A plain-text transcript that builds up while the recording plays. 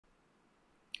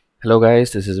Hello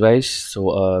guys, this is Vysh.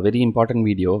 So a very important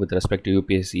video with respect to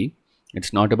UPSC.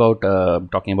 It's not about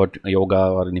talking about yoga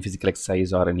or any physical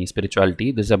exercise or any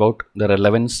spirituality. This is about the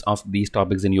relevance of these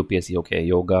topics in UPSC. Okay,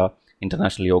 yoga,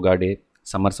 International Yoga Day,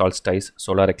 summer solstice,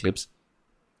 solar eclipse.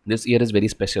 This year is very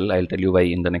special. I'll tell you why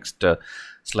in the next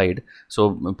slide.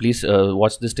 So please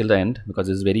watch this till the end because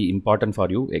it's very important for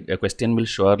you. A question will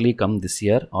surely come this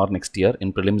year or next year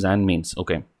in prelims and mains.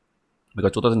 Okay,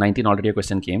 because 2019 already a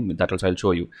question came, that also I'll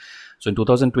show you. So in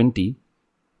 2020,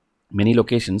 many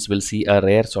locations will see a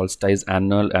rare solstice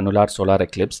annular solar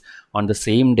eclipse on the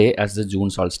same day as the June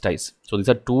solstice. So these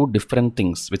are two different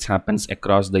things which happens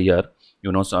across the year.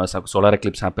 You know, so solar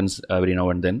eclipse happens every now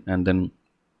and then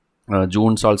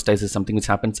June solstice is something which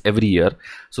happens every year.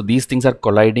 So these things are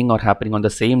colliding or happening on the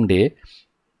same day,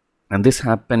 and this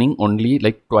happening only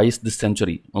like twice this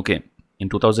century. Okay, in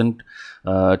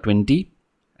 2020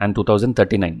 and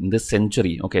 2039 in this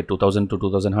century. Okay, 2000 to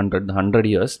 2100, 100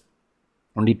 years,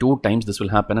 only two times this will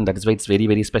happen, and that is why it's very,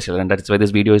 very special, and that is why this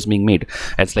video is being made.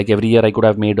 It's like every year I could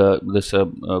have made this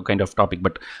kind of topic,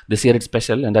 but this year it's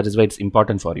special, and that is why it's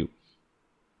important for you.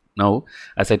 Now,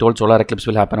 as I told, solar eclipse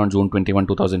will happen on June 21,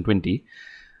 2020.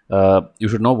 You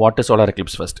should know what is solar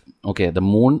eclipse first. Okay, the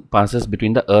moon passes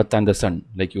between the earth and the sun.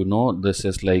 Like, you know, this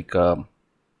is like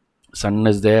sun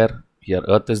is there, here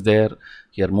earth is there,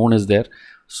 here moon is there.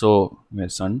 So where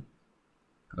sun,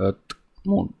 earth,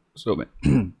 moon. So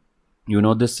you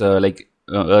know this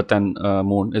earth and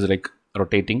moon is like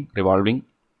rotating, revolving.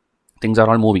 Things are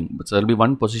all moving, but there will be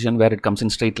one position where it comes in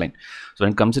straight line. So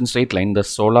when it comes in straight line, the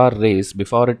solar rays,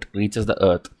 before it reaches the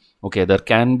earth, okay, there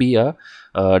can be a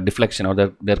deflection, or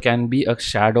there can be a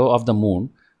shadow of the moon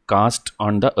cast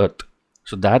on the earth.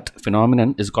 So that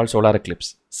phenomenon is called solar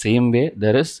eclipse. Same way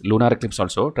there is lunar eclipse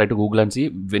also. Try to Google and see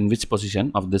in which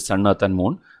position of the sun, earth and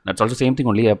moon. That's also same thing,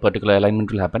 only a particular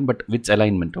alignment will happen, but which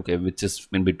alignment, okay, which is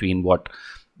in between what,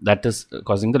 that is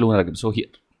causing the lunar eclipse. So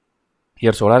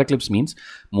here solar eclipse means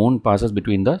moon passes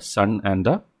between the sun and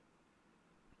the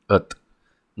earth.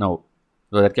 Now,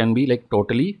 so that can be like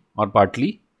totally or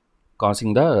partly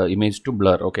causing the image to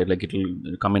blur. Okay, like it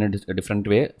will come in a different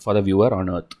way for the viewer on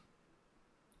earth.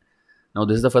 Now,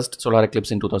 this is the first solar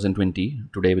eclipse in 2020,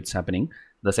 today which is happening.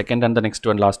 The second and the next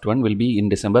one, last one, will be in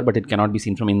December, but it cannot be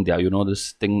seen from India. You know,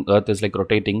 this thing, earth is like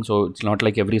rotating, so it's not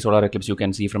like every solar eclipse you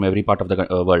can see from every part of the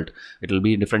world. It will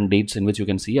be different dates in which you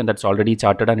can see, and that's already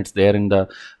charted, and it's there in the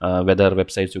weather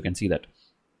websites. You can see that.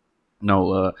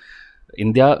 Now,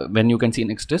 India, when you can see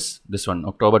next is this one,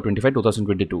 October 25,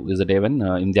 2022 is the day when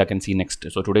India can see next.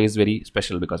 So today is very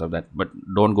special because of that. But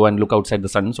don't go and look outside the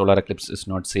sun. Solar eclipse is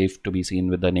not safe to be seen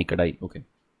with the naked eye. Okay,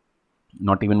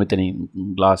 not even with any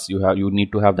glass. You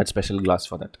need to have that special glass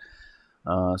for that.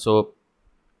 So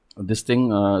this thing,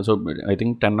 so I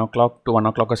think 10 o'clock to 1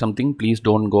 o'clock or something, please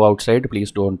don't go outside, please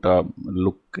don't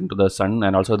look into the sun,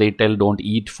 and also they tell don't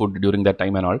eat food during that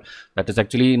time and all. That is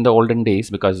actually in the olden days,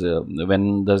 because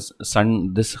when the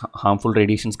sun, this harmful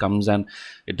radiations comes and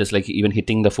it is like even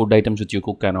hitting the food items which you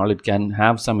cook and all, it can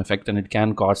have some effect, and it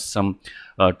can cause some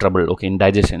trouble, okay, in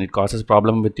digestion. It causes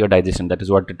problem with your digestion. That is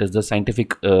what it is, the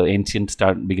scientific ancient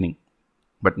start beginning.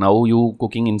 But now you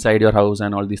cooking inside your house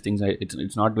and all these things,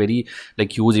 it's not very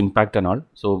like huge impact and all.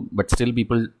 So, but still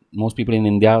most people in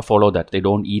India follow that. They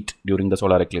don't eat during the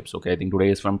solar eclipse. Okay, I think today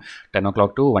is from 10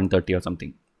 o'clock to 1:30 or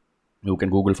something. You can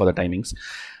Google for the timings.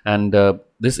 And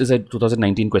this is a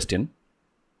 2019 question.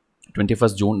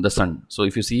 21st June, the sun. So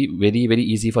if you see, very, very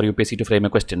easy for UPSC to frame a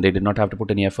question. They did not have to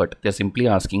put any effort. They're simply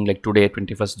asking like today,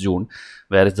 21st June,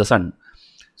 where is the sun?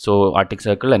 So Arctic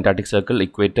Circle, Antarctic Circle,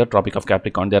 Equator, Tropic of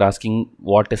Capricorn, they're asking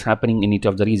what is happening in each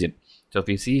of the region. So if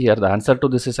you see here, the answer to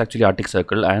this is actually Arctic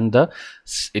Circle, and the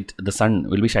sun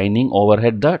will be shining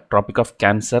overhead the Tropic of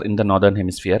Cancer in the northern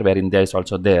hemisphere, where India is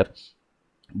also there.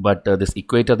 But this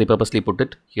equator, they purposely put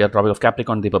it here, Tropic of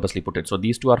Capricorn, they purposely put it. So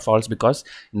these two are false, because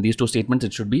in these two statements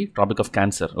it should be Tropic of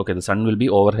Cancer. Okay, the sun will be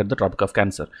overhead the Tropic of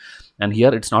Cancer, and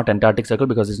here it's not Antarctic Circle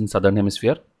because it's in southern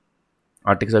hemisphere.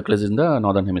 Arctic Circle is in the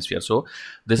northern hemisphere. So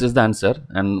this is the answer,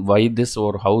 and why this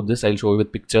or how this I'll show you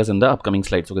with pictures in the upcoming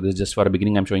slides. Okay, this is just for a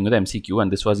beginning. I'm showing you the MCQ,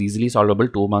 and this was easily solvable.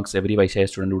 2 marks every Vyshya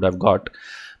student would have got,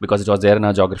 because it was there in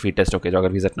our geography test. Okay,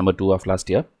 geography is at number 2 of last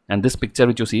year, and this picture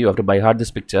which you see, you have to by heart this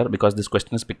picture, because this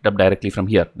question is picked up directly from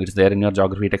here. It's there in your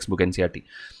geography textbook, NCERT.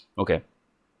 Okay,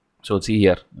 so see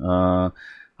here,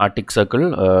 Arctic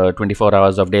Circle, 24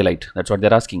 hours of daylight. That's what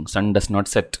they're asking. Sun does not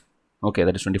set. Okay,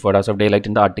 that is 24 hours of daylight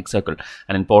in the Arctic Circle,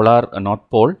 and in polar North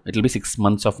Pole it will be 6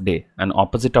 months of day, and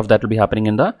opposite of that will be happening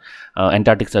in the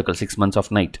Antarctic Circle, 6 months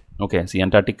of night. Okay, see,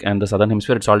 Antarctic and the southern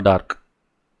hemisphere, it's all dark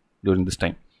during this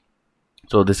time.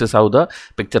 So this is how the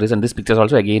picture is, and this picture is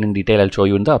also again in detail I'll show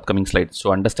you in the upcoming slides.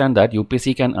 So understand that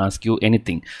UPSC can ask you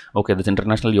anything. Okay, this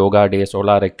International Yoga Day,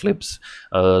 solar eclipse,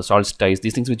 solstice,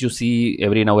 these things which you see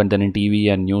every now and then in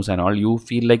TV and news and all, you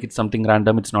feel like it's something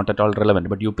random, it's not at all relevant,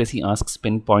 but UPSC asks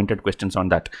pinpointed questions on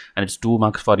that, and it's 2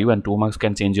 marks for you, and 2 marks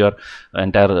can change your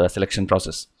entire selection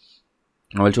process.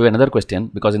 Now I'll show you another question,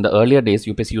 because in the earlier days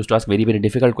UPSC used to ask very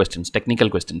difficult questions, technical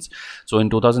questions. So in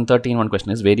 2013 one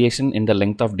question is, variation in the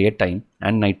length of daytime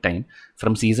and night time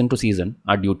from season to season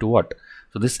are due to what?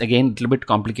 So this again a little bit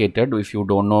complicated if you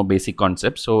don't know basic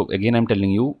concepts. So again I'm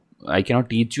telling you, I cannot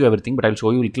teach you everything, but I'll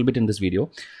show you a little bit in this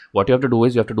video. What you have to do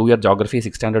is, you have to do your geography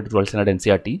 6th standard to 12th standard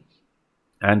NCERT.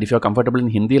 And if you're comfortable in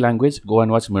Hindi language, go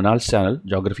and watch Mrinal's channel,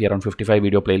 Geography around 55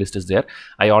 video playlist is there.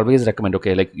 I always recommend,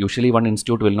 okay, like usually one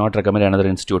institute will not recommend another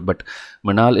institute, but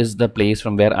Mrinal is the place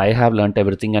from where I have learnt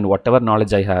everything, and whatever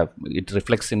knowledge I have, it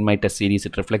reflects in my test series,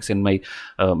 it reflects in my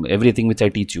everything which I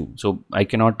teach you. So I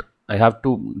have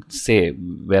to say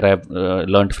where I've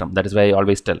learnt from. That is why I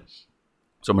always tell.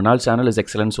 So Mrinal's channel is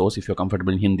excellent source if you're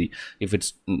comfortable in Hindi. If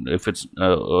it's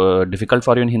difficult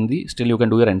for you in Hindi, still you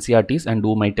can do your NCERTs and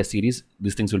do my test series.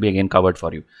 These things will be again covered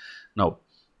for you. Now,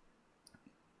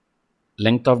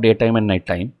 length of daytime and night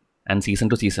time and season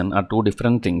to season are 2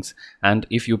 different things. And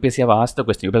if UPSC have asked the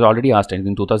question, UPSC already asked it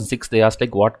in 2006, they asked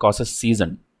like what causes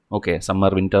season? Okay, summer,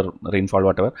 winter, rainfall,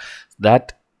 whatever.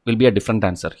 That will be a different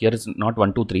answer. Here it's not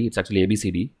 1, 2, 3, it's actually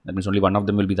ABCD. That means only one of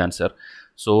them will be the answer.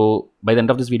 So by the end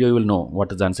of this video you will know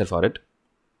what is the answer for it.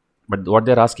 But what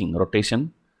they're asking,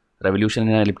 rotation, revolution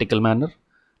in an elliptical manner,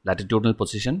 latitudinal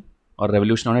position, or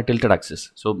revolution on a tilted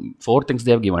axis. So 4 things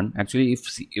they have given. Actually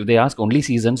if they ask only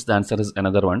seasons, the answer is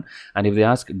another one, and if they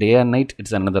ask day and night,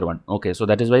 it's another one. Okay, so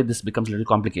that is why this becomes a little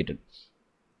complicated.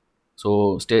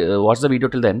 So watch the video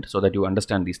till the end so that you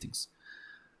understand these things.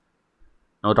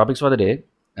 Now topics for the day.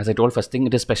 As I told, first thing,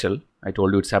 it is special. I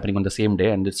told you it's happening on the same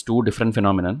day, and it's 2 different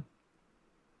phenomenon.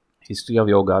 History of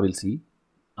yoga, we'll see.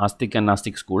 Astic and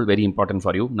Nastic school, very important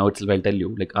for you. Now itself I'll tell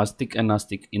you, like Astic and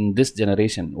Nastic in this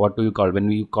generation, what do you call?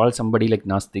 When you call somebody like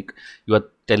Nastic, you are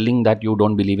telling that you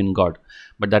don't believe in God.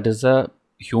 But that is a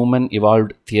human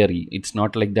evolved theory. It's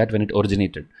not like that when it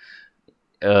originated.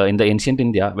 In the ancient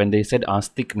India, when they said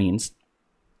Astic means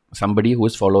somebody who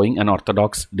is following an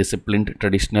orthodox, disciplined,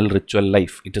 traditional ritual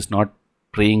life. It is not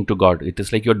praying to God. It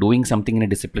is like you're doing something in a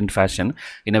disciplined fashion,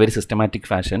 in a very systematic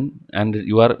fashion, and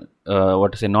you are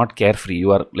not carefree.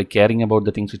 You are like caring about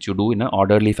the things which you do in an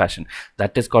orderly fashion.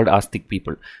 That is called Astic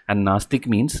people. And Nastic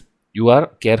means you are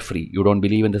carefree, you don't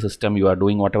believe in the system, you are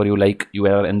doing whatever you like, you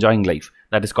are enjoying life.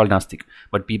 That is called Nastic.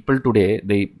 But people today,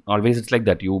 they always, it's like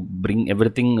that, you bring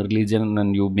everything religion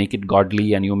and you make it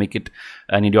godly and you make it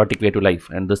an idiotic way to life,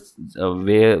 and this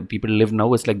way people live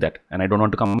now is like that. And I don't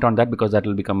want to comment on that because that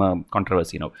will become a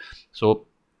controversy now. So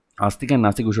Astic and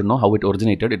Nastic, you should know how it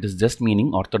originated. It is just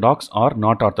meaning orthodox or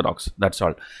not orthodox, that's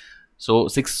all. So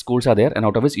 6 schools are there, and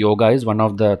out of which yoga is one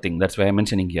of the thing. That's why I'm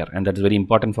mentioning here, and that is very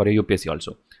important for your UPSC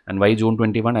also. And why June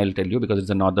 21? I'll tell you, because it's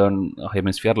the northern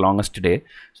hemisphere, longest day.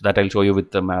 So that I'll show you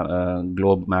with the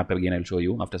globe map again. I'll show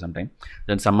you after some time.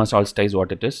 Then summer solstice,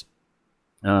 what it is,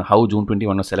 how June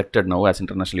 21 was selected now as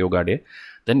International Yoga Day.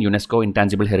 Then UNESCO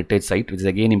Intangible Heritage Site, which is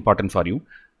again important for you.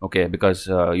 Okay, because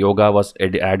yoga was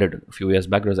added a few years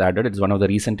back. It was added. It's one of the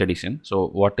recent edition. So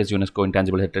what is UNESCO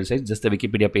Intangible Heritage Site? Just the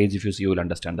Wikipedia page. If you see, you will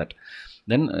understand that.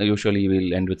 Then usually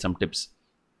we'll end with some tips.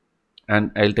 And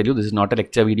I'll tell you, this is not a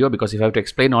lecture video, because if I have to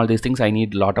explain all these things, I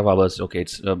need a lot of hours. Okay,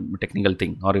 it's a technical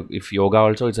thing. Or if yoga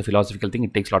also, it's a philosophical thing,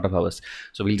 it takes a lot of hours.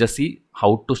 So we'll just see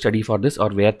how to study for this or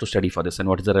where to study for this and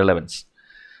what is the relevance.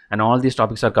 And all these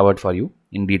topics are covered for you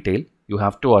in detail. You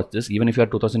have to watch this. Even if you are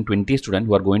 2020 student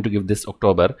who are going to give this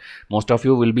October, most of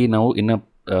you will be now in a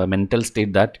mental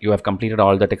state that you have completed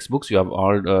all the textbooks, you have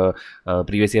all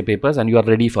previous year papers, and you are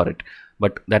ready for it.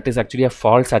 But that is actually a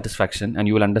false satisfaction, and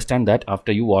you will understand that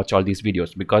after you watch all these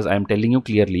videos, because I am telling you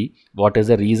clearly what is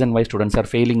the reason why students are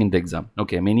failing in the exam.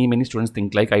 Okay, many students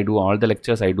think like, I do all the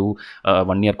lectures, I do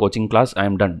 1 year coaching class, I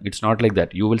am done. It's not like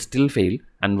that. You will still fail,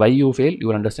 and why you fail, you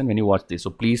will understand when you watch this. So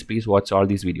please watch all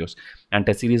these videos. And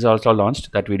test series also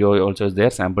launched. That video also is there.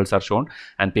 Samples are shown,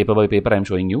 and paper by paper I am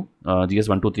showing you. GS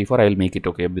 1, 2, 3, 4. I will make it.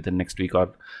 Okay, within next week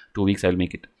or 2 weeks I will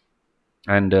make it.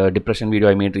 And depression video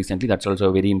I made recently, that's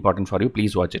also very important for you.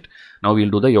 Please watch it. Now we'll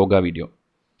do the yoga video.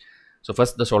 So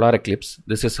first the solar eclipse.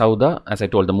 This is how as I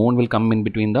told, the moon will come in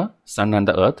between the sun and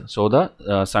the earth. So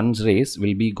the sun's rays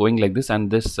will be going like this, and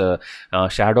this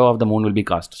shadow of the moon will be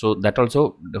cast. So that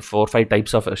also the 4 or 5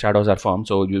 types of shadows are formed.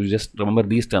 So you just remember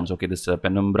these terms. Okay, this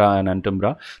penumbra and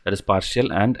antumbra, that is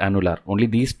partial and annular. Only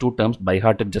these 2 terms by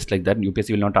hearted just like that.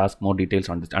 UPSC will not ask more details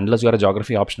on this unless you are a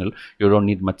geography optional. You don't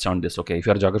need much on this. Okay, if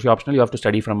you are a geography optional, you have to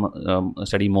study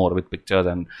study more with pictures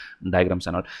and diagrams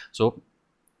and all. So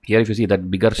here if you see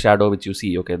that bigger shadow which you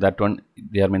see, okay, that one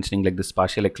they are mentioning like this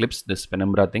partial eclipse, this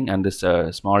penumbra thing, and this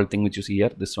small thing which you see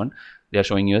here, this one they are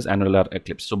showing you as annular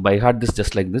eclipse. So by heart this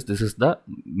just like this. This is the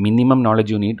minimum knowledge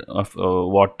you need of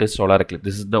what is solar eclipse.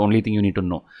 This is the only thing you need to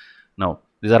know. Now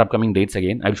these are upcoming dates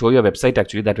again. I'll show you a website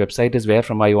actually. That website is where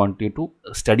from I want you to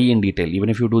study in detail. Even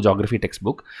if you do geography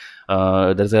textbook,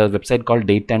 there's a website called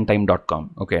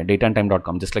dateandtime.com. Okay,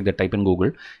 dateandtime.com. Just like that, type in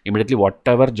Google. Immediately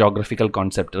whatever geographical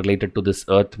concept related to this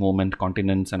earth movement,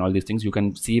 continents and all these things, you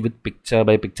can see with picture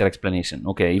by picture explanation.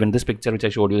 Okay, even this picture which I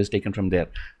showed you is taken from there.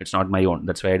 It's not my own.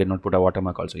 That's why I did not put a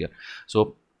watermark also here.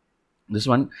 So this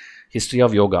one, history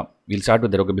of yoga. We'll start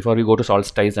with that. Okay, before we go to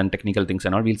solstice and technical things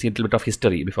and all, we'll see a little bit of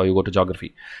history before you go to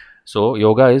geography. So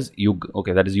yoga is yug.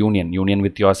 Okay, that is union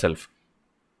with yourself.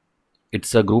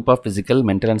 It's a group of physical,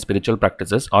 mental and spiritual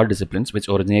practices or disciplines which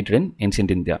originated in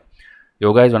ancient India.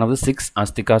 Yoga is one of the 6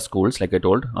 Astika schools, like I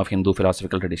told, of Hindu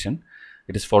philosophical tradition.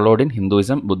 It is followed in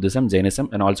Hinduism, Buddhism, Jainism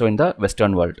and also in the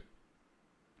Western world.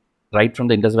 Right from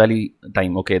the Indus Valley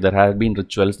time, okay, there have been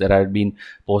rituals, there have been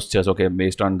postures, okay,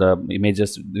 based on the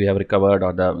images we have recovered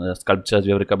or the sculptures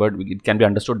we have recovered. It can be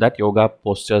understood that yoga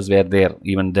postures were there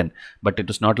even then, but it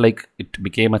was not like it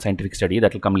became a scientific study.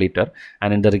 That will come later.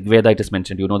 And in the Rig Veda it is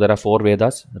mentioned. You know, there are 4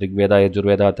 Vedas, Rig Veda,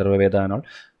 Yajurveda, Atharva Veda and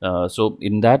all. So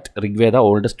in that Rig Veda,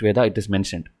 oldest Veda, it is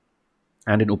mentioned.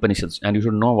 And in Upanishads, and you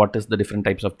should know what is the different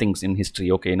types of things in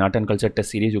history. Okay, in art and culture test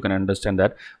series you can understand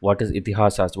that what is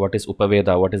Itihasas, what is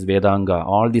Upaveda, what is Vedanga.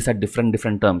 All these are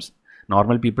different terms.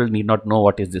 Normal people need not know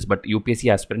what is this, but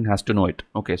UPSC aspirant has to know it.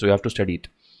 Okay, so you have to study it.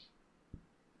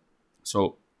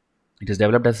 So it is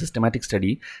developed as a systematic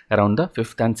study around the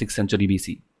 5th and 6th century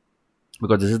BC,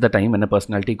 because this is the time when a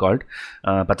personality called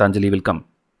Patanjali will come.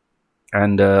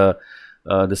 And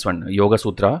this one, Yoga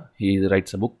Sutra, he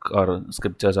writes a book or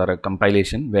scriptures or a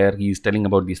compilation where he is telling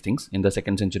about these things in the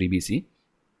 2nd century BC.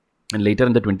 And later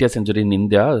in the 20th century in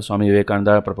India, Swami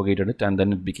Vivekananda propagated it, and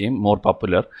then it became more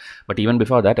popular. But even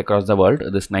before that, across the world,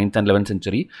 this 9th and 11th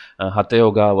century, Hatha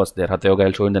Yoga was there. Hatha Yoga,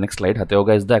 I'll show in the next slide. Hatha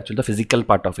Yoga is actually the physical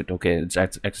part of it. Okay, it's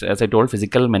as I told,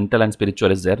 physical, mental and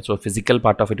spiritual is there. So physical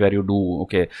part of it where you do,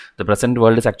 okay, the present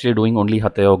world is actually doing only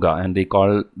Hatha Yoga, and they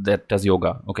call that as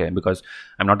yoga. Okay, because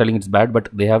I'm not telling it's bad, but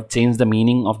they have changed the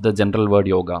meaning of the general word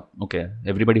yoga. Okay,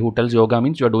 everybody who tells yoga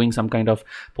means you are doing some kind of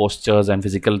postures and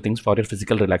physical things for your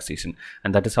physical relaxation.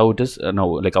 And that is how it is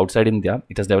now. Like outside India,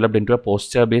 it has developed into a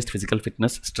posture based physical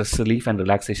fitness, stress relief and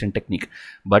relaxation technique.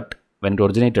 But when it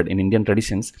originated in Indian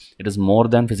traditions, it is more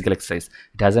than physical exercise.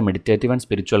 It has a meditative and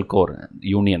spiritual core,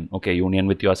 union. Okay, union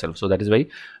with yourself. So that is why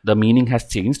the meaning has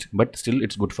changed, but still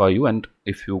it's good for you. And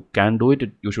if you can do it,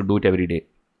 you should do it every day.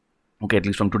 Okay, at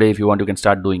least from today, if you want, you can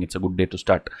start doing it. It's a good day to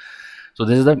start. So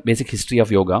this is the basic history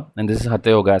of yoga, and this is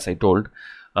Hatha Yoga, as I told.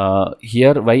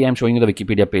 Here, why I am showing you the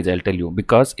Wikipedia page, I'll tell you.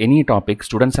 Because any topic,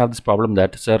 students have this problem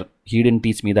that, sir, he didn't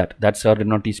teach me that sir did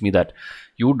not teach me that.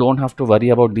 You don't have to worry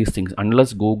about these things.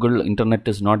 Unless Google, internet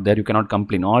is not there, you cannot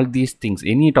complain. All these things,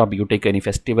 any topic, you take any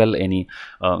festival, any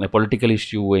a political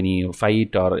issue, any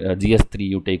fight, or GS3,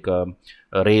 you take a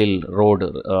rail, road,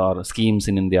 or schemes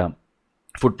in India,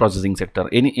 food processing sector,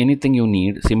 anything you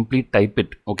need, simply type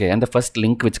it. Okay, and the first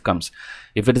link which comes,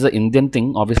 if it is an Indian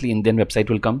thing, obviously Indian website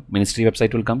will come, ministry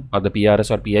website will come, or the PRS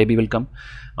or PIB will come,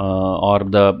 or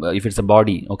the if it's a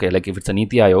body, okay, like if it's a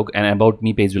Niti Aayog, an about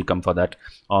me page will come for that,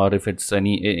 or if it's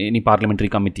any parliamentary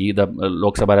committee, the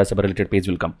Lok Sabha Rajya Sabha related page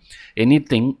will come.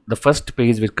 Anything, the first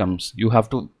page which comes, you have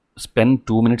to spend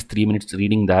 2 minutes, 3 minutes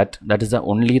reading that. That is the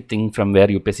only thing from where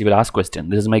UPSC will ask question.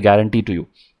 This is my guarantee to you,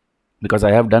 because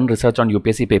I have done research on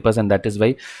UPSC papers, and that is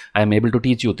why I am able to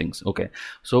teach you things. Okay,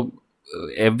 so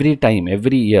every time,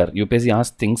 every year, UPSC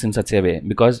asks things in such a way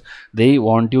because they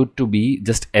want you to be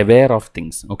just aware of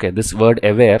things. Okay, this word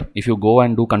aware, if you go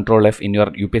and do Control F in your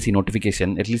UPSC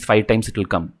notification, at least 5 times it will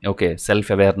come. Okay,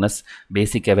 self-awareness,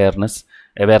 basic awareness,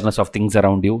 awareness of things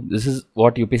around you. This is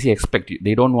what UPSC expect.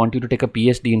 They don't want you to take a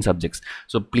PhD in subjects.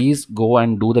 So please go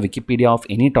and do the Wikipedia of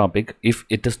any topic. If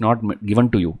it is not given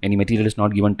to you, any material is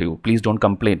not given to you, please don't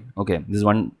complain. Okay, this is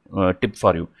one tip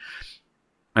for you.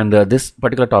 And this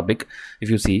particular topic, if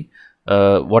you see,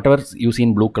 whatever you see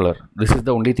in blue color, this is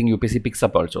the only thing UPSC picks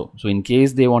up also. So in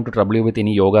case they want to trouble you with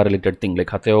any yoga related thing, like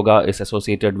Hatha Yoga is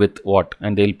associated with what,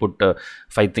 and they'll put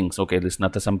 5 things. Okay, this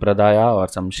Natha Sampradaya or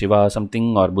some Shiva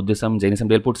something, or Buddhism, Jainism,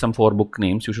 they'll put some 4 book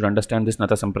names. You should understand this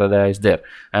Natha Sampradaya is there,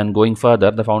 and going further,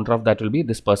 the founder of that will be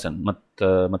this person,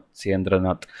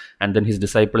 Matsyendranath, and then his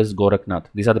disciple is Gorakhnath.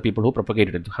 These are the people who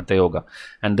propagated it, Hatha Yoga.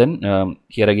 And then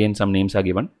here again some names are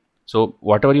given. So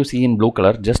whatever you see in blue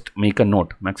color, just make a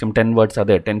note. Maximum 10 words are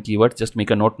there, 10 keywords. Just make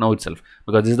a note now itself,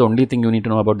 because this is the only thing you need to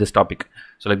know about this topic.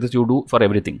 So like this you do for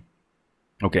everything.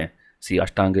 Okay. See,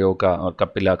 Ashtanga Yoga or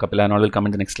Kapila. Kapila and all will come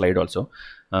in the next slide also.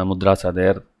 Mudras are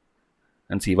there.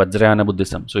 And see, Vajrayana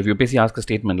Buddhism. So if UPSC asks a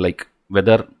statement like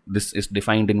whether this is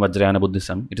defined in Vajrayana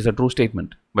Buddhism, it is a true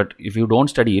statement. But if you don't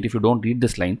study it, if you don't read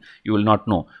this line, you will not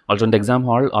know. Also in the exam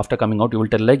hall, after coming out, you will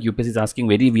tell like UPSC is asking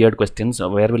very weird questions.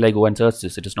 Where will I go and search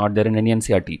this? It is not there in any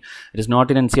NCERT. It is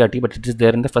not in NCERT, but it is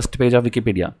there in the first page of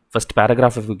Wikipedia, first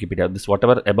paragraph of Wikipedia. This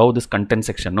whatever above this content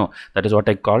section, no, that is what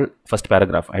I call first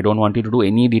paragraph. I don't want you to do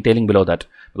any detailing below that,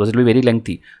 because it will be very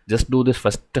lengthy. Just do this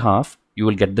first half. You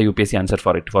will get the UPSC answer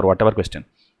for it, for whatever question.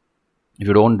 If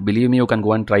you don't believe me, you can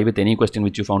go and try with any question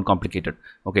which you found complicated.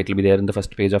 Okay, it will be there in the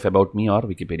first page of About Me or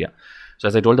Wikipedia. So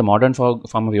as I told, the modern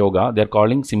form of yoga, they are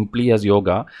calling simply as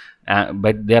yoga,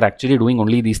 but they are actually doing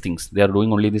only these things. They are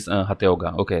doing only this Hatha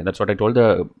Yoga. Okay, that's what I told.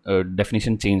 The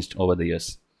definition changed over the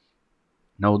years.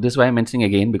 Now this is why I'm mentioning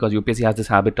again, because UPSC has this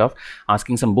habit of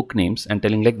asking some book names and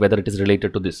telling like whether it is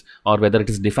related to this or whether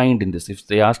it is defined in this. If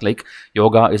they ask like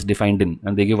yoga is defined in,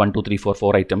 and they give 1, 2, 3, 4,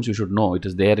 4 items, you should know it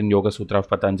is there in Yoga Sutra of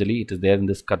Patanjali, it is there in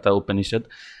this Katha Upanishad,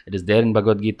 it is there in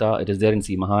Bhagavad Gita, it is there in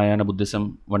Mahayana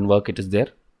Buddhism, one work it is there.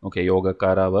 Okay, Yoga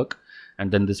Kara work.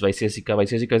 And then this Vaisheshika.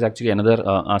 Vaisheshika is actually another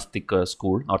Astic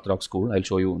school, Orthodox school. I'll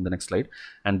show you in the next slide.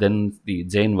 And then the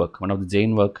Jain work, one of the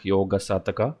Jain work, Yoga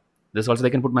Sataka. This also they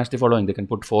can put match the following. They can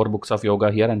put 4 books of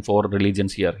yoga here and 4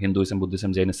 religions here: Hinduism,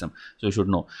 Buddhism, Jainism. So you should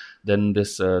know. Then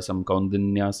this some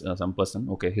Kaundinya, some person.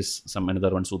 Okay, his some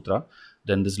another one sutra.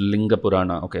 Then this Linga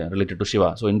Purana. Okay, related to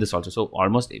Shiva. So in this also. So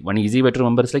almost one easy way to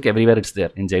remember is like everywhere it's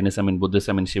there, in Jainism, in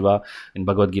Buddhism, in Shiva, in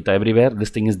Bhagavad Gita. Everywhere this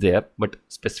thing is there. But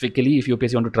specifically, if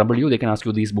UPSC want to trouble you, they can ask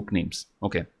you these book names.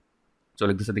 Okay. So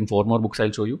like this, I think 4 more books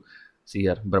I'll show you. See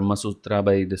here, Brahma Sutra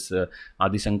by this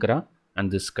Adi Shankara. And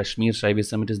this Kashmir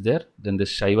Shaivism, it is there. Then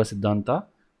this Shaiva Siddhanta,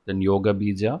 then Yoga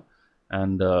Bija,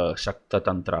 and Shakta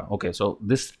Tantra. Okay, so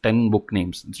this 10 book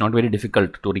names, it's not very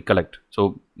difficult to recollect.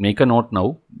 So make a note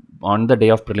now. On the day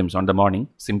of prelims, on the morning,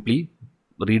 simply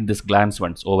read this glance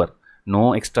once over.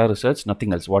 No extra research,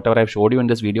 nothing else. Whatever I've showed you in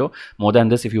this video, more than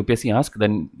this, if UPSC ask,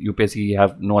 then UPSC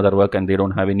have no other work and they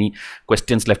don't have any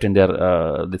questions left in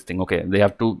their this thing. Okay, they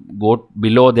have to go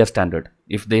below their standard.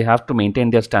 If they have to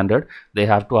maintain their standard, they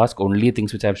have to ask only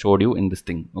things which I've showed you in this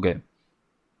thing. Okay.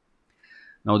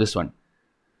 Now this one.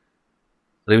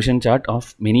 Revision chart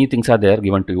of many things are there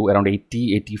given to you. Around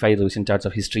 80-85 revision charts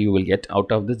of history you will get.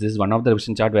 Out of this is one of the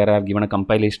revision chart where I have given a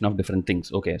compilation of different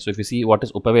things. Okay, so if you see what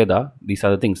is Upaveda, these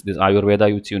are the things. This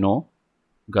Ayurveda which you know,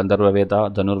 Gandharva Veda,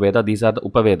 Dhanurveda, these are the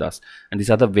Upavedas, and these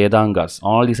are the Vedangas.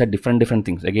 All these are different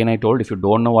things. Again I told, if you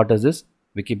don't know what is this,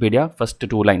 Wikipedia, first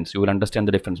 2 lines, you will understand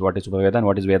the difference. What is Upaveda and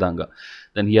what is Vedanga.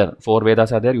 Then here, 4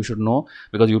 Vedas are there, you should know,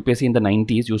 because UPSC in the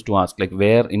 90s used to ask, like,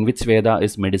 where, in which Veda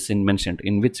is medicine mentioned,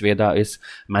 in which Veda is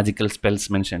magical spells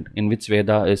mentioned, in which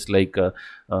Veda is like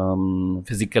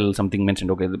physical something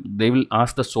mentioned. Okay, they will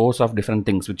ask the source of different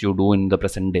things which you do in the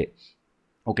present day.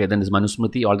 Okay, then this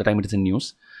Manusmriti, all the time it is in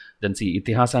news. Then see,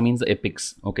 Itihasa means the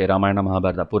epics. Okay, Ramayana,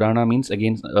 Mahabharata. Purana means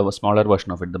again a smaller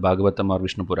version of it, the Bhagavatam or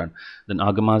Vishnu Puran. Then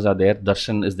Agamas are there.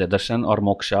 Darshan is there. Darshan or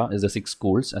Moksha is the 6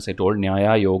 schools, as I told: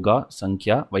 Nyaya, Yoga,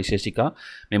 Sankhya, Vaisheshika,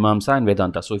 Mimamsa, and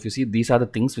Vedanta. So if you see, these are the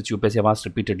things which UPSC have asked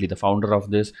repeatedly. The founder of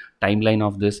this, timeline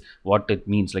of this, what it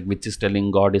means, like which is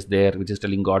telling God is there, which is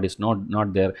telling God is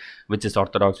not there, which is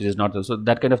orthodox, which is not. So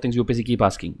that kind of things UPSC keep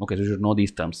asking. Okay, so you should know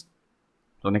these terms.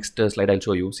 So next slide I'll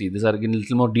show you. See, these are again a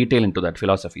little more detail into that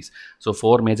philosophies. So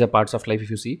 4 major parts of life if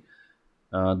you see,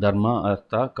 Dharma,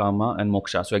 Artha, Kama, and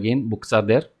Moksha. So again, books are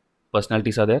there,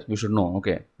 personalities are there. You should know.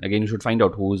 Okay, again you should find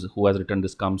out who has written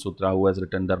this Kama Sutra, who has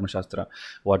written Dharma Shastra,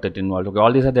 what it involves. Okay,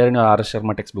 all these are there in your R.S.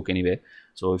 Sharma textbook anyway.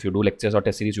 So if you do lectures or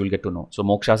test series, you will get to know. So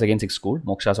Moksha again 6 school.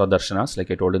 Mokshas or Darshanas,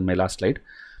 like I told in my last slide.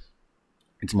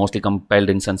 It's mostly compiled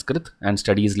in Sanskrit and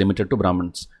study is limited to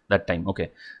Brahmins. that time. Okay,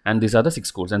 and these are the 6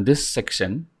 schools, and this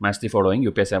section match the following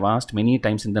UPSC have asked many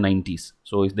times in the 90s.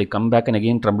 So if they come back and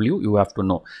again trouble you, you have to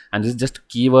know. And this is just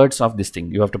keywords of this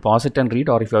thing. You have to pause it and read,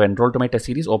 or if you have enrolled to my test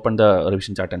series, open the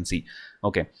revision chart and see.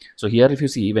 Okay, so here if you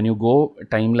see, when you go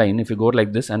timeline, if you go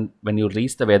like this, and when you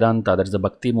reach the Vedanta, that is the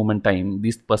Bhakti movement time,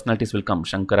 these personalities will come.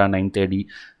 Shankara 930,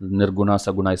 Nirguna,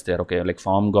 Saguna is there. Okay, like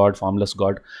form God, formless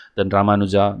God, then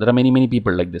Ramanuja. There are many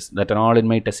people like this that are all in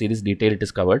my test series. Detail it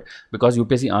is covered, because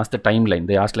UPSC asked the timeline.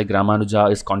 They asked like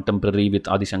Ramanuja is contemporary with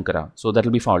Adi Shankara, so that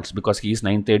will be false, because he is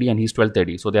 930 and he is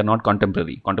 1230, so they are not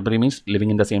contemporary. Contemporary means living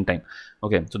in the same time.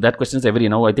 Okay, so that question is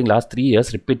every, I think last 3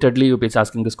 years repeatedly UPSC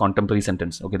asking this contemporary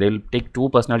sentence. Okay, they will take 2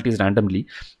 personalities randomly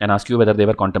and ask you whether they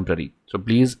were contemporary. So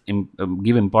please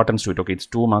give importance to it. Okay, it's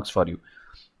 2 marks for you.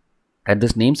 And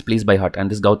this names please by heart. And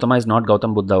this Gautama is not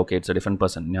Gautam Buddha. Okay, it's a different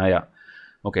person. Nyaya.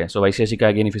 Okay, so Vaisheshika,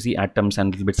 again, if you see atoms and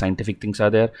a little bit scientific things are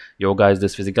there. Yoga is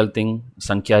this physical thing.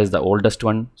 Sankhya is the oldest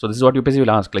one. So this is what UPSC will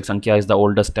ask. Like Sankhya is the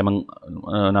oldest among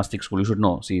Gnostic school. You should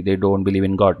know. See, they don't believe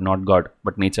in God, not God,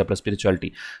 but nature plus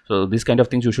spirituality. So these kind of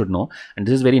things you should know. And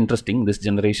this is very interesting. This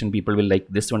generation people will like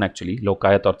this one actually.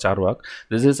 Lokayat or Charvak.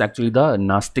 This is actually the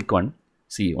Gnostic one.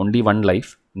 See, only one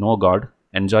life, no God,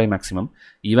 enjoy maximum,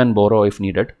 even borrow if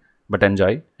needed, but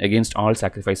enjoy, against all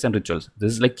sacrifice and rituals.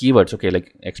 This is like keywords. Okay,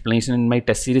 like explanation in my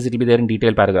test series, it will be there in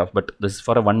detailed paragraph, but this is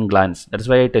for a one glance. That is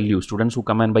why I tell you, students who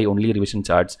come and buy only revision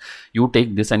charts, you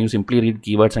take this and you simply read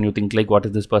keywords and you think like, what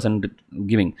is this person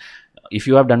giving? If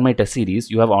you have done my test series,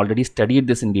 you have already studied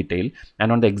this in detail,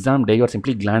 and on the exam day you are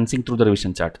simply glancing through the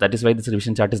revision chart. That is why this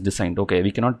revision chart is designed. Okay,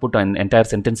 we cannot put an entire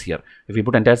sentence here. If we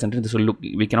put entire sentence, this will look,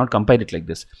 we cannot compile it like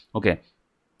this. Okay,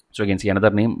 so again, see another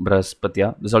name,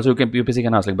 Brahaspatya. This also UPSC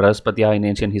can ask, like Brahaspatya in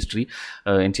ancient history,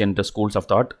 ancient schools of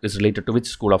thought is related to which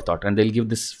school of thought, and they'll give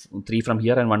this 3 from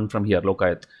here and 1 from here,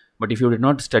 Lokayat. But if you did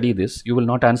not study this, you will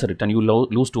not answer it and you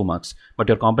lose 2 marks. But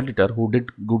your competitor who did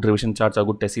good revision charts or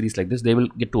good test series like this, they will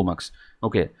get 2 marks.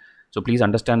 Okay. So please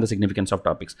understand the significance of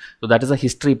topics. So that is the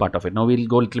history part of it. Now we'll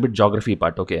go a little bit geography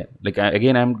part. Okay. Like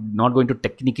again, I'm not going to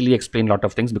technically explain a lot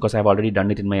of things because I've already done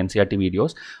it in my NCERT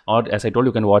videos. Or as I told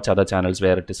you can watch other channels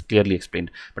where it is clearly explained.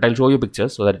 But I'll show you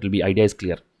pictures so that it will be idea is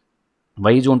clear.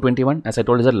 Why June 21? As I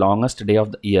told, is the longest day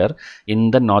of the year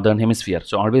in the northern hemisphere.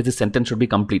 So always this sentence should be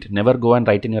complete. Never go and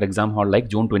write in your exam hall like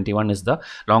June 21 is the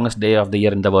longest day of the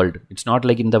year in the world. It's not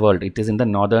like in the world. It is in the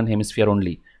northern hemisphere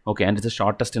only. Okay, and it's the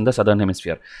shortest in the southern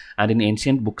hemisphere. And in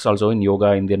ancient books also, in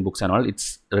yoga, Indian books and all,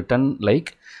 it's written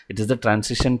like it is the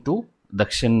transition to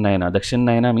Dakshin Nayana. Dakshin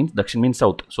Nayana means, Dakshin means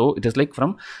south. So it is like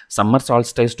from summer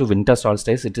solstice to winter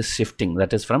solstice, it is shifting.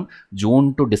 That is from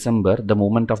June to December, the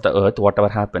movement of the earth, whatever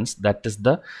happens, that is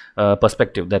the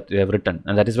perspective that we have written.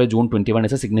 And that is why June 21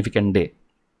 is a significant day.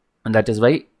 And that is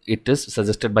why it is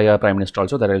suggested by our Prime Minister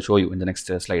also, that I will show you in the next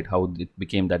slide how it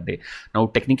became that day. Now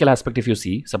technical aspect, if you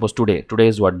see, suppose today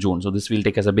is what, June, so this will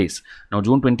take as a base. Now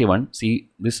June 21, see,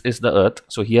 this is the earth,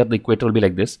 so here the equator will be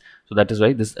like this. So that is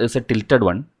why this is a tilted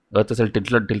one. Earth is a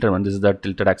tilted one. This is the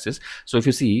tilted axis. So if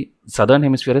you see, southern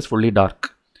hemisphere is fully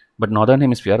dark, but northern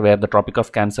hemisphere, where the Tropic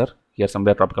of Cancer, here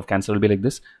somewhere Tropic of Cancer will be like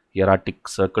this, here Arctic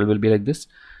Circle will be like this.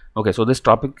 Okay, so this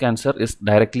Tropic of Cancer is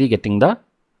directly getting the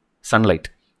sunlight.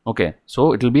 Okay,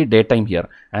 so it will be daytime here,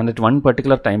 and at one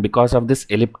particular time, because of this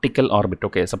elliptical orbit.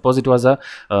 Okay, suppose it was a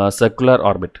circular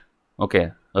orbit.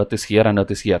 Okay, Earth is here and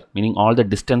Earth is here, meaning all the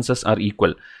distances are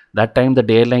equal. That time the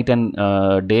day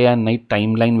and night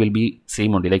timeline will be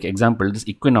same only. Like example, this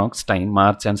equinox time,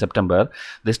 March and September,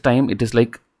 this time it is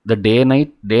like the day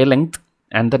length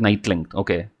and the night length.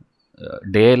 Okay,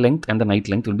 day length and the night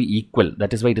length will be equal.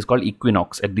 That is why it is called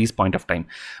equinox at this point of time.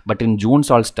 But in June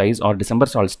solstice or December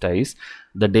solstice,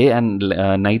 the day and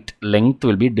night length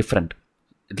will be different.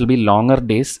 It will be longer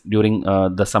days during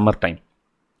the summer time.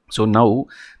 So now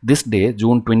this day,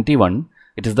 June 21,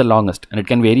 it is the longest, and it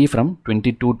can vary from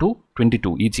 22 to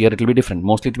 22. Each year it will be different.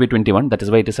 Mostly it will be 21. That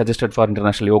is why it is suggested for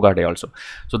International Yoga Day also.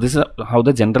 So this is how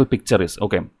the general picture is.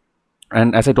 Okay.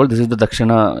 And as I told, this is the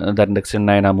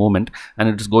Dakshinayana movement, and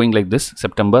it is going like this.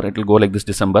 September, it will go like this.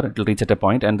 December, it will reach at a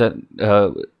point, and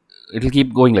it will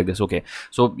keep going like this. Okay.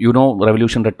 So you know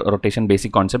revolution rotation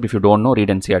basic concept. If you don't know, read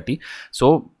NCERT.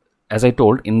 So as I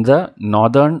told, in the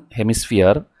northern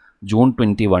hemisphere, June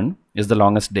 21 is the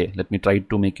longest day. Let me try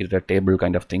to make it a table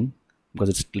kind of thing, because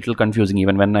it's a little confusing.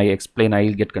 Even when I explain,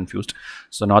 I'll get confused.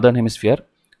 So northern hemisphere,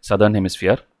 southern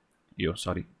hemisphere.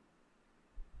 Sorry.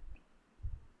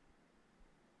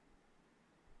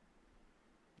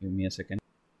 Give me a second.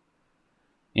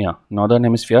 Yeah, northern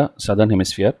hemisphere, southern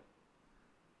hemisphere.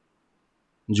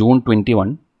 June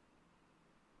 21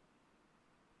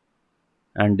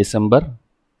 and December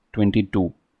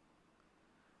 22.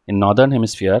 In northern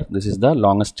hemisphere, this is the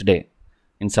longest day.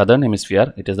 In southern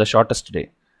hemisphere, it is the shortest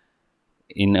day.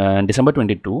 In December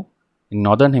 22, in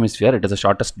northern hemisphere, it is the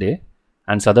shortest day,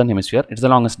 and southern hemisphere, it is the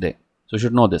longest day. So you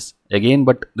should know this. Again,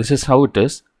 but this is how it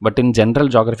is. But in general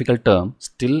geographical term,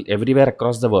 still everywhere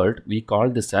across the world, we call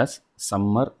this as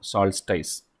summer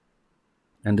solstice.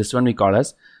 And this one we call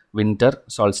as winter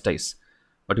solstice.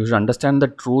 But you should understand the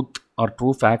truth or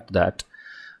true fact that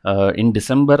in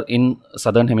December in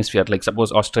southern hemisphere, like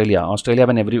suppose Australia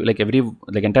when every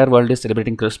entire world is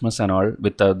celebrating Christmas and all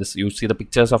with this, you see the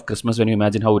pictures of Christmas when you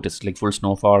imagine how it is like full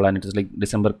snowfall and it is like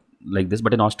December like this.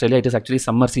 But in Australia it is actually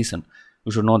summer season.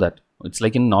 You should know that. It's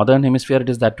like in northern hemisphere it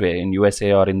is that way, in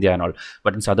USA or India and all.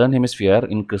 But in southern hemisphere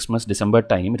in Christmas December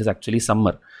time it is actually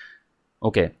summer.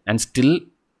 Okay, and still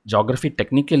geography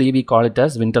technically we call it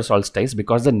as winter solstice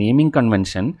because the naming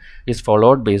convention is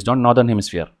followed based on northern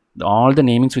hemisphere. All the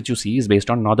namings which you see is based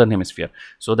on northern hemisphere.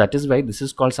 So that is why this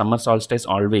is called summer solstice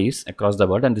always across the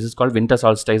world, and this is called winter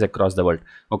solstice across the world.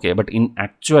 Okay, but in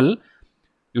actual,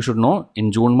 you should know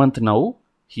in June month now,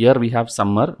 here we have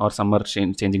summer or summer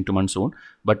changing to monsoon,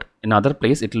 but in other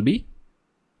place it will be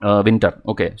winter.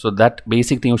 Okay, so that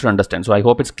basic thing you should understand. So I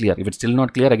hope it's clear. If it's still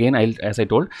not clear, again, as I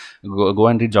told, go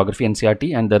and read geography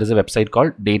NCERT, and there is a website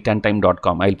called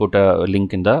dateandtime.com. I'll put a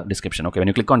link in the description. Okay, when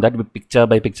you click on that, picture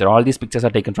by picture, all these pictures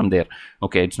are taken from there.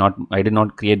 Okay, it's not, I did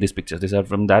not create these pictures, these are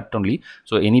from that only.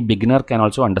 So any beginner can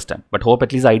also understand, but hope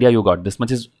at least the idea you got. This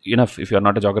much is enough. If you are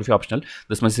not a geography optional,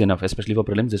 this much is enough, especially for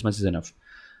prelims. This much is enough.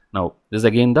 Now this is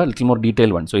again the little more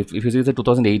detailed one. So if you see the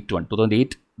 2008 one,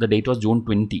 2008 the date was June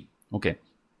 20. Okay,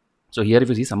 so here if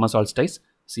you see summer solstice,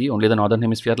 see only the northern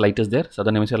hemisphere light is there,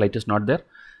 southern hemisphere light is not there,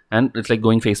 and it's like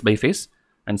going phase by phase.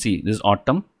 And see, this is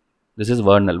autumn, this is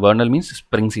vernal. Vernal means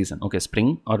spring season. Okay,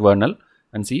 spring or vernal.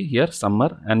 And see here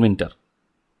summer and winter.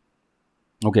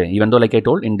 Okay, even though like I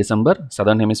told in December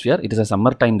southern hemisphere it is a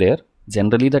summer time there,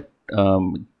 generally the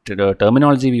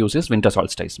terminology we use is winter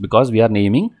solstice because we are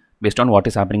naming based on what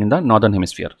is happening in the northern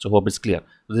hemisphere. So hope it's clear.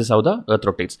 This is how the earth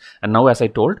rotates. And now as I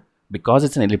told, because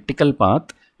it's an elliptical path,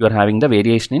 you are having the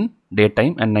variation in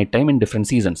daytime and nighttime in different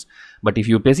seasons. But if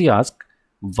UPSC asks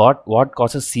what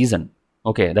causes season,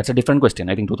 okay, that's a different question.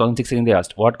 I think 2016 they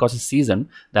asked what causes season.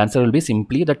 The answer will be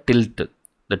simply the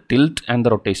tilt and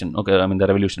the rotation. Okay, I mean the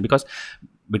revolution,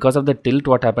 because of the tilt,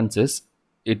 what happens is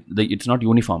it's not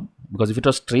uniform. Because if it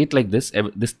was straight like this,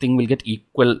 this thing will get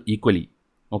equally.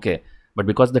 Okay, but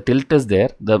because the tilt is there,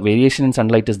 the variation in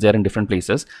sunlight is there in different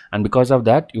places, and because of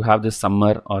that you have this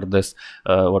summer or this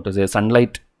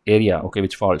sunlight area, okay,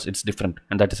 which falls. It's different,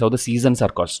 and that is how the seasons are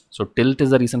caused. So tilt is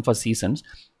the reason for seasons.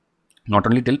 Not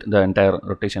only tilt, the entire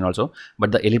rotation also,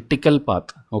 but the elliptical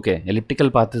path. Okay, elliptical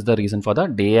path is the reason for the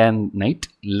day and night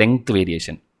length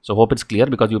variation. So hope it's clear,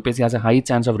 because UPSC has a high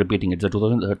chance of repeating it. It's a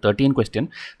 2013 question.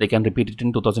 They can repeat it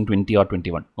in 2020 or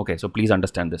 21. Okay, so please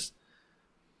understand this.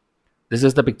 This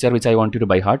is the picture which I want you to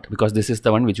by heart, because this is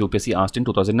the one which UPSC asked in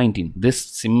 2019. This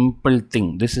simple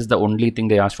thing, this is the only thing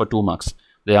they asked for 2 marks.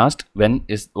 They asked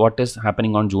what is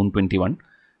happening on June 21.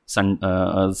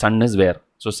 Sun is where?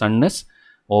 So sun is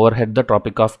overhead the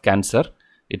Tropic of Cancer.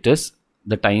 It is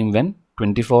the time when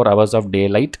 24 hours of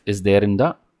daylight is there in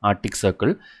the Arctic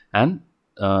Circle, and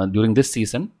during this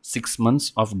season 6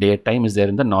 months of daytime is there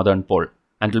in the northern pole,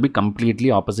 and it will be completely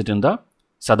opposite in the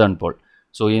southern pole.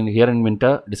 So here in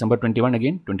winter, December 21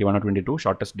 again, 21 or 22,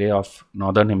 shortest day of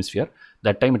northern hemisphere,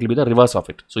 that time it will be the reverse of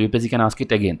it. So UPSC can ask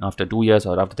it again after 2 years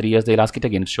or after 3 years, they'll ask it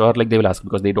again. Sure, like they will ask,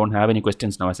 because they don't have any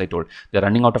questions now, as I told. They're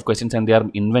running out of questions and they are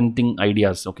inventing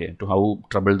ideas, okay, to how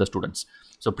trouble the students.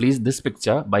 So please, this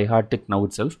picture, by heart it now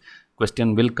itself.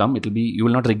 Question will come, it will be, you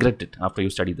will not regret it after you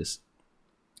study this.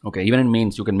 Okay, even in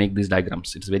mains you can make these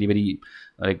diagrams. It's very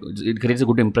like, it creates a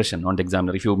good impression on the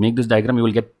examiner. If you make this diagram, you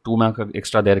will get 2 marks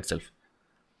extra there itself.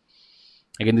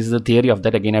 Again, this is the theory of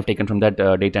that. Again, I've taken from that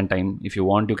date and time. If you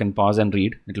want, you can pause and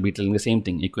read. It will be telling the same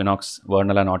thing: equinox,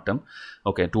 vernal, and autumn.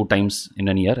 Okay, 2 times in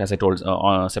a year, as I told,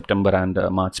 September and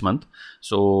March month.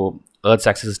 So Earth's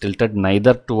axis is tilted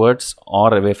neither towards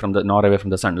or away from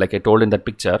the sun. Like I told in that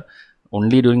picture,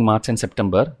 only during March and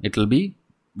September it will be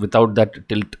without that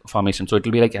tilt formation. So it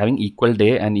will be like having equal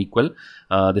day and equal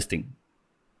this thing.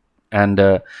 And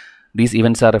these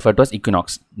events are referred to as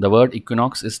equinox. The word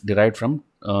equinox is derived from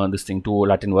this thing, 2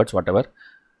 Latin words, whatever.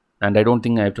 And I don't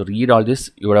think I have to read all this.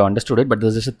 You would have understood it, but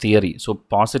this is a theory. So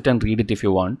pause it and read it if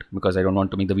you want, because I don't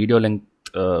want to make the video length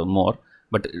more.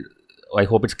 But I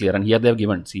hope it's clear. And here they have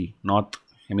given, see, north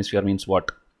hemisphere means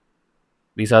what?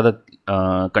 These are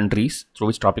the countries through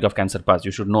which Tropic of Cancer pass.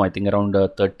 You should know, I think around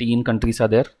 13 countries are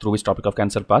there through which Tropic of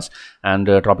Cancer pass, and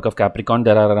Tropic of Capricorn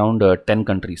there are around 10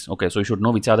 countries. Okay, so you should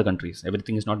know which are the countries.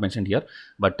 Everything is not mentioned here,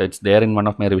 but it's there in one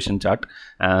of my revision chart,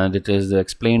 and it is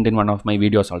explained in one of my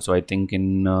videos also. I think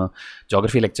in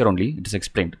geography lecture only it is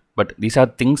explained. But these are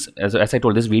things, as I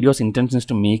told, this video's intention is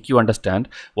to make you understand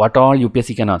what all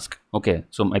UPSC can ask. Okay,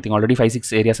 so I think already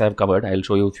 5-6 areas I have covered. I'll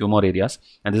show you a few more areas,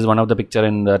 and this is one of the picture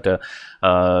in that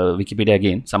Wikipedia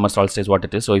again. Summer solstice, what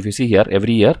it is. So if you see here,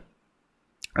 every year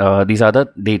these are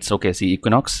the dates. Okay, see,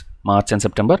 equinox, March and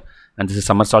September, and this is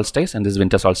summer solstice, and this is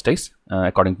winter solstice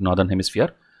according to northern hemisphere.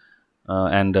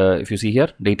 And if you see here,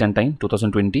 date and time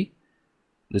 2020,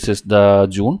 this is the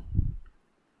June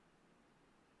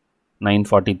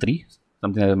 9:43,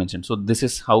 something that I mentioned. So this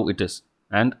is how it is.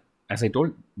 And as I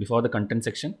told before, the content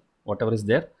section, whatever is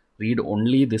there, read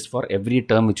only this for every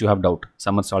term which you have doubt.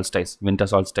 Summer solstice, winter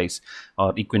solstice,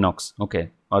 or equinox.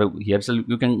 Okay, or here so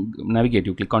you can navigate.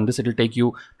 You click on this, it will take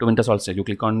you to winter solstice. You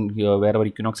click on here wherever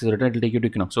equinox is written, it will take you to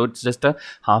equinox. So it's just a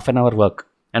half an hour work,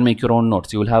 and make your own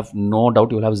notes. You will have no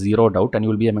doubt, you will have zero doubt, and you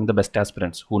will be among the best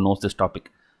aspirants who knows this topic.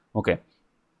 Okay,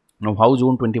 now how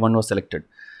June 21 was selected.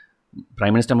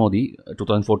 Prime Minister Modi,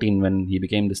 2014, when he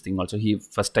became this thing also, he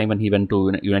first time when he went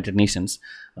to United Nations,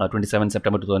 27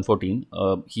 September 2014,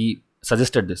 he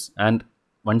suggested this, and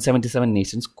 177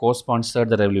 nations co-sponsored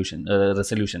the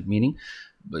resolution, meaning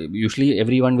usually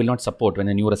everyone will not support when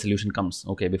a new resolution comes,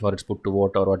 okay, before it's put to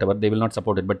vote or whatever, they will not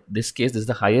support it. But this case, this is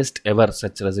the highest ever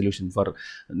such resolution. For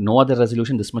no other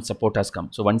resolution this much support has come.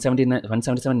 So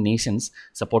 177 nations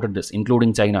supported this,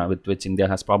 including China, with which India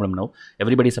has problem now.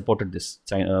 Everybody supported this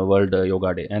World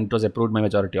Yoga Day, and it was approved by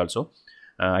majority also.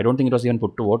 I don't think it was even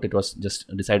put to vote, it was just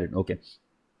decided. Okay,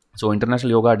 so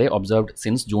International Yoga Day observed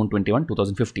since June 21,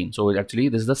 2015. So actually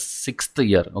this is the 6th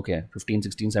year. Okay, 15,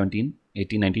 16, 17,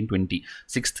 18, 19, 20.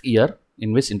 6th year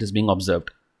in which it is being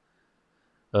observed.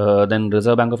 Then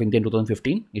Reserve Bank of India in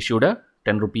 2015 issued a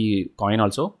 10 rupee coin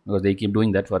also, because they keep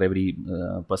doing that for every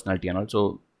personality, and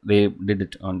also they did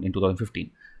it in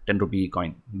 2015. 10 rupee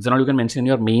coin. This is all you can mention in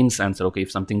your mains answer. Okay,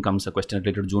 if something comes, a question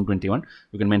related to June 21,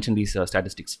 you can mention these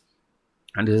statistics.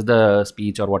 And this is the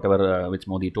speech or whatever which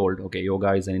Modi told. Okay,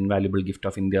 yoga is an invaluable gift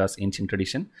of India's ancient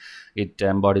tradition. It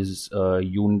embodies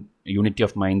unity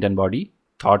of mind and body,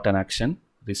 thought and action,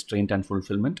 restraint and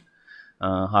fulfillment,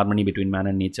 harmony between man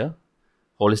and nature,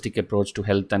 holistic approach to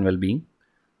health and well-being.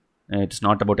 It is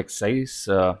not about exercise,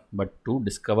 but to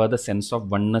discover the sense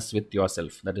of oneness with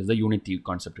yourself. That is the unity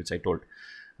concept which I told.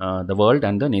 The world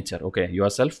and the nature. Okay,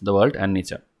 yourself, the world and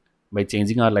nature. By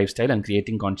changing our lifestyle and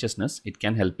creating consciousness, it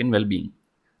can help in well-being.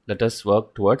 Let us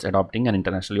work towards adopting an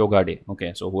International Yoga Day.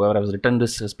 Okay, so whoever has written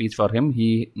this speech for him,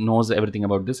 he knows everything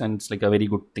about this, and it's like a very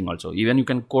good thing also. Even you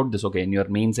can quote this, okay, in your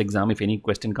mains exam, if any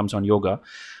question comes on yoga,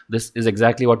 this is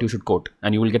exactly what you should quote,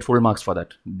 and you will get full marks for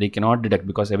that. They cannot deduct,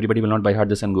 because everybody will not by heart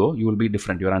this and go. You will be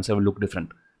different. Your answer will look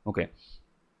different. Okay.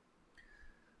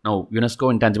 Now,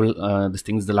 UNESCO intangible, this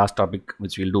thing is the last topic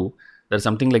which we'll do. There's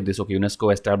something like this. Okay,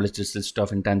 UNESCO established this list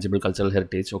of intangible cultural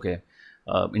heritage. Okay.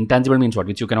 Intangible means what?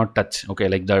 Which you cannot touch. Okay,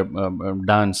 like the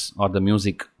dance or the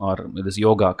music or this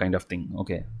yoga kind of thing.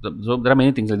 Okay, so there are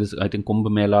many things like this. I think Kumbh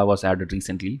Mela was added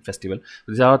recently, festival.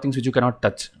 These are things which you cannot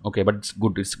touch. Okay, but it's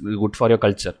good. It's good for your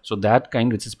culture. So that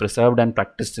kind which is preserved and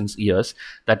practiced since years,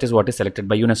 that is what is selected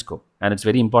by UNESCO, and it's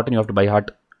very important. You have to by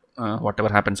heart whatever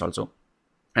happens also.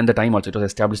 And the time also, it was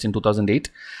established in 2008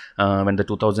 when the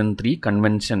 2003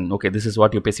 convention. Okay, this is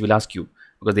what UPSC will ask you,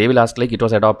 because they will ask like it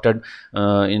was adopted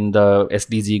in the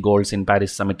SDG goals in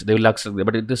Paris summit. They will ask,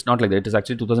 but it is not like that. It is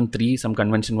actually 2003 some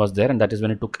convention was there, and that is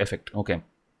when it took effect. Okay,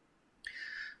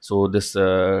 so this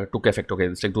took effect. Okay,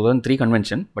 it's like 2003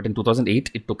 convention, but in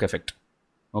 2008 it took effect.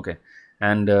 Okay,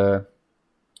 and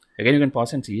again, you can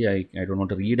pause and see. I don't want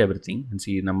to read everything, and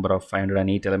see number of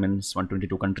 508 elements,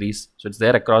 122 countries. So it's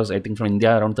there across, I think from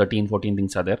India around 13, 14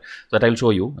 things are there. So that I'll show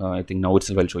you. I think now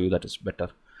itself I'll show you, that is better.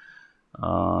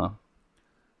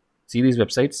 See these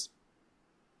websites.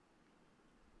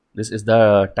 This is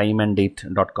the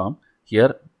timeanddate.com.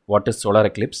 Here, what is solar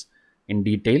eclipse? In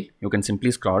detail, you can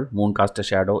simply scroll. Moon cast a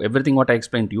shadow. Everything what I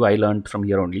explained to you, I learned from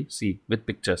here only. See, with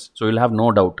pictures. So you'll have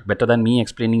no doubt. Better than me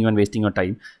explaining you and wasting your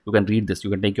time. You can read this. You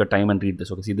can take your time and read this.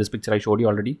 Okay, see this picture I showed you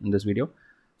already in this video.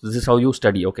 So this is how you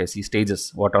study. Okay, see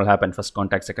stages. What all happen. First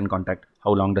contact, second contact.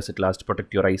 How long does it last?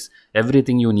 Protect your eyes.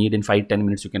 Everything you need in 5-10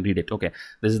 minutes you can read it. Okay,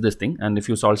 this is this thing. And if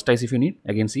you solstice if you need,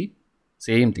 again see,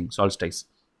 same thing, solstice.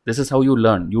 This is how you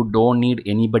learn. You don't need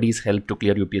anybody's help to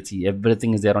clear UPSC.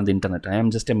 Everything is there on the internet. I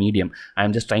am just a medium. I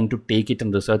am just trying to take it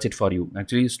and research it for you.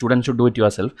 Actually, students should do it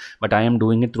yourself, but I am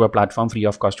doing it through a platform free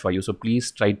of cost for you. So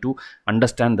please try to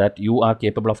understand that you are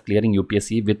capable of clearing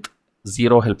UPSC with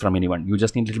zero help from anyone. You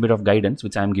just need a little bit of guidance,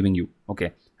 which I am giving you.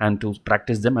 Okay, and to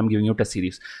practice them, I'm giving you test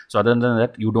series. So other than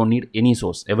that, you don't need any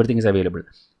source. Everything is available.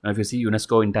 Now if you see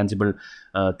UNESCO intangible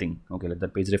thing, okay, let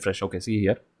that page refresh. Okay, see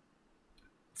here,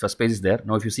 first page is there.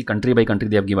 Now if you see country by country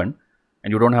they have given,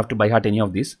 and you don't have to by heart any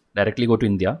of this. Directly go to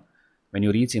India. When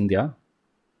you reach India,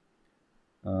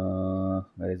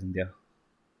 where is India?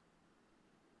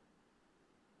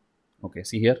 Okay,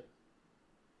 see here,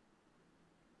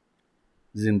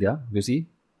 this is India. You see,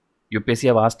 UPSC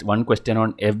have asked one question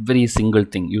on every single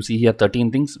thing. You see here 13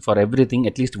 things. For everything,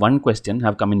 at least one question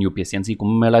have come in UPSC. And see,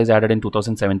 Kumbh Mela is added in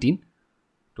 2017,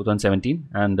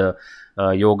 and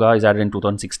yoga is added in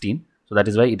 2016. So that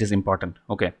is why it is important.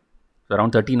 Okay, so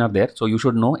around 13 are there. So you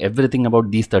should know everything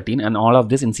about these 13, and all of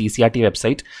this in CCRT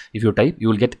website. If you type, you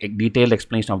will get a detailed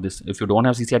explanation of this. If you don't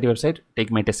have CCRT website,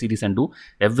 take my test series and do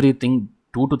everything.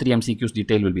 2 to 3 MCQs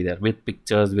detail will be there with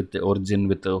pictures, with the origin,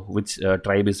 with which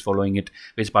tribe is following it,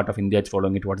 which part of India is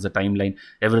following it, what is the timeline,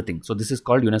 everything. So this is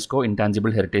called UNESCO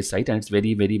Intangible Heritage Site, and it's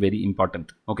very, very, very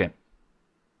important. Okay.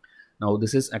 Now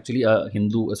this is actually a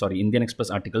Indian Express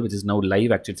article, which is now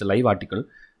live. Actually, it's a live article.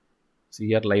 See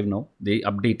here, live now. They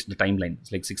update the timeline.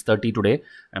 It's like 6:30 today.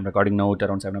 I'm recording now at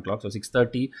around 7 o'clock. So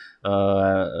 6:30,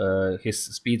 his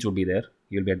speech will be there.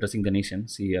 He will be addressing the nation.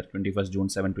 See here, 21st June,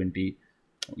 7:20.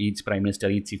 Each prime minister,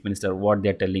 each chief minister, what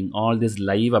they're telling. All this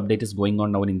live update is going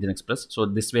on now in Indian Express. So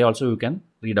this way also you can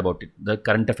read about it. The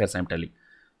current affairs I'm telling.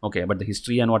 Okay, but the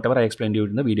history and whatever I explained to you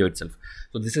in the video itself.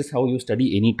 So this is how you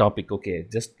study any topic. Okay,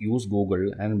 just use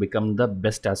Google and become the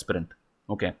best aspirant.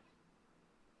 Okay.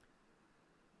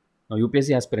 Now,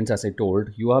 UPSC aspirants, as I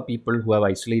told, you are people who have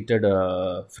isolated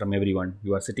from everyone.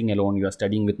 You are sitting alone. You are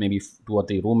studying with maybe 2 or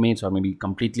 3 roommates, or maybe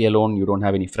completely alone. You don't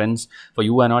have any friends. For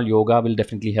you and all, yoga will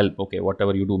definitely help. Okay,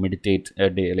 whatever you do, meditate a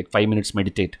day, like 5 minutes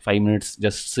meditate, 5 minutes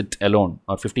just sit alone,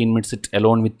 or 15 minutes sit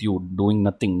alone with you, doing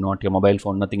nothing, not your mobile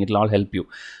phone, nothing. It'll all help you.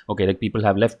 Okay, like people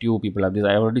have left you, people have this.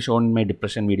 I already shown in my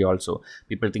depression video also.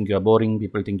 People think you are boring.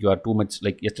 People think you are too much.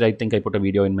 Like yesterday, I think I put a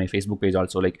video in my Facebook page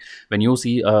also. Like when you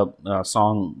see a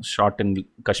song shot in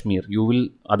Kashmir,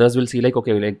 others will see like,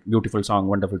 okay, like beautiful song,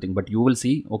 wonderful thing, but you will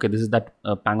see, okay, this is that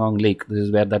Pangong Lake, this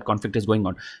is where that conflict is going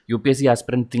on. UPSC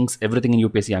aspirant thinks everything in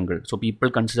UPSC angle, so people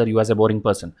consider you as a boring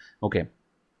person. Okay,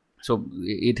 so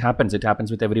it happens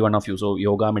with every one of you. So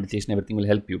yoga, meditation, everything will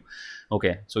help you.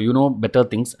 Okay, so you know better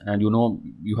things, and you know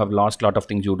you have lost a lot of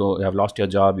things. You have lost your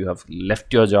job, you have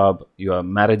left your job, your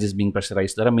marriage is being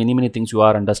pressurized. There are many things. You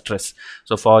are under stress.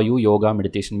 So for you, yoga,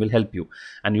 meditation will help you,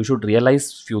 and you should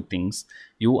realize few things.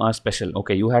 You are special.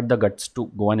 Okay, you had the guts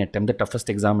to go and attempt the toughest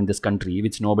exam in this country,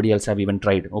 which nobody else have even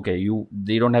tried. Okay,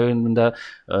 they don't have even the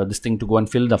this thing to go and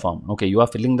fill the form. Okay, you are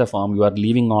filling the form. You are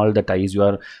leaving all the ties. You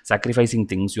are sacrificing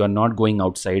things. You are not going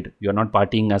outside. You are not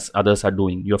partying as others are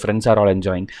doing. Your friends are all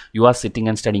enjoying. You are sitting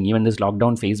and studying. Even this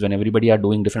lockdown phase, when everybody are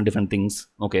doing different things.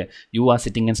 Okay, you are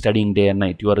sitting and studying day and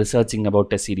night. You are researching about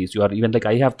test series. You are even like,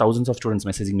 I have thousands of students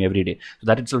messaging me every day. So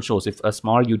that itself shows, if a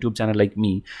small YouTube channel like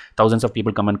me, thousands of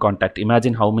people come and contact.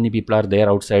 Imagine how many people are there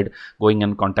outside going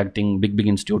and contacting big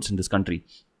institutes in this country.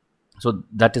 So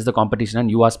that is the competition,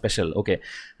 and you are special. Okay,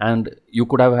 and you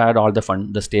could have had all the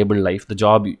fun, the stable life, the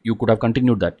job. You could have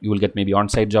continued that. You will get maybe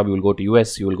on-site job. You will go to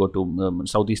US. You will go to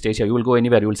Southeast Asia. You will go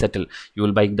anywhere. You will settle. You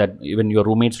will buy that. Even your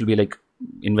roommates will be like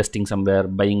investing somewhere,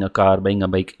 buying a car, buying a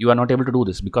bike. You are not able to do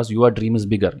this because your dream is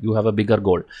bigger. You have a bigger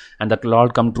goal, and that will all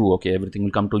come true. Okay, everything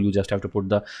will come true. You just have to put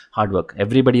the hard work.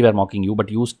 Everybody were mocking you,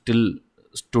 but you still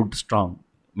stood strong.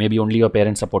 Maybe only your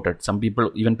parents supported. Some people,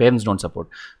 even parents don't support,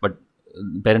 but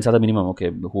parents are the minimum, okay,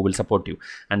 who will support you.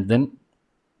 And then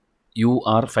you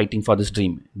are fighting for this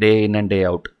dream day in and day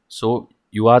out. So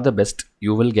you are the best.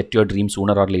 You will get your dream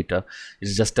sooner or later.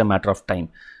 It's just a matter of time.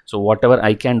 So whatever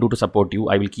I can do to support you,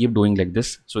 I will keep doing like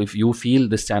this. So if you feel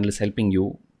this channel is helping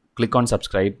you, click on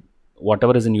subscribe.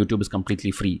 Whatever is in YouTube is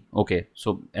completely free. Okay,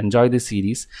 so enjoy this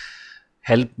series.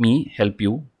 Help me help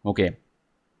you. Okay,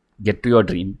 get to your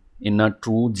dream in a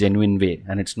true, genuine way,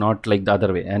 and it's not like the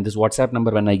other way. And this WhatsApp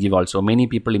number, when I give also, many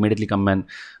people immediately come, and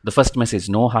the first message,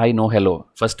 no hi, no hello.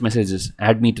 First message is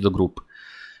add me to the group.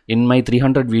 In my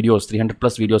 300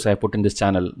 plus videos I have put in this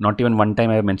channel, not even one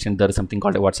time I have mentioned there is something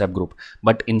called a WhatsApp group.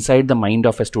 But inside the mind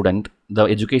of a student, the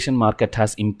education market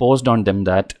has imposed on them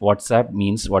that WhatsApp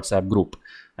means WhatsApp group.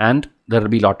 And there will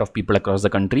be a lot of people across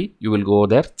the country. You will go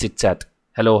there, chit chat.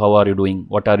 Hello, how are you doing?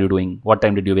 What are you doing? What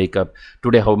time did you wake up?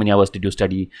 Today, how many hours did you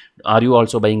study? Are you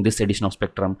also buying this edition of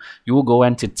Spectrum? You go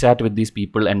and chit chat with these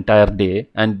people entire day,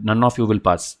 and none of you will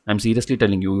pass. I'm seriously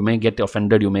telling you. You may get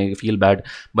offended, you may feel bad,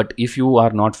 but if you are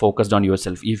not focused on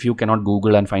yourself, if you cannot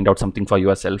Google and find out something for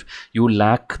yourself, you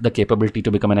lack the capability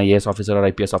to become an IAS officer or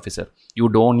IPS officer. You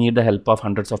don't need the help of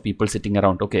hundreds of people sitting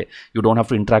around. Okay, you don't have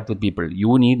to interact with people.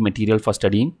 You need material for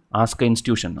studying. Ask an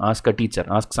institution, ask a teacher,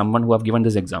 ask someone who have given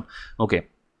this exam. Okay,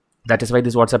 that is why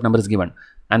this WhatsApp number is given.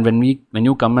 And when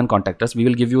you come and contact us, we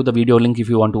will give you the video link if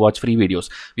you want to watch free videos.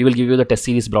 We will give you the test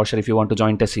series brochure if you want to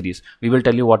join test series. We will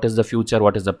tell you what is the future,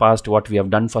 what is the past, what we have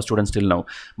done for students till now.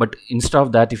 But instead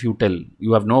of that, if you tell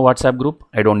you have no WhatsApp group,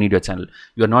 I don't need your channel.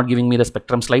 You are not giving me the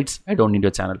Spectrum slides, I don't need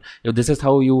your channel. If this is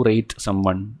how you rate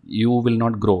someone, you will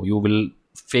not grow. You will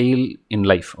fail in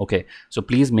life. Okay, so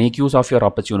please make use of your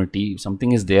opportunity. If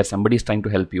something is there, somebody is trying to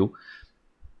help you.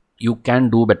 You can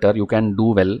do better, you can do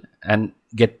well, and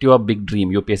get your big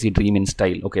dream, UPSC dream in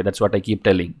style. Okay, that's what I keep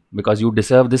telling, because you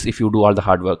deserve this if you do all the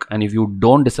hard work. And if you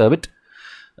don't deserve it,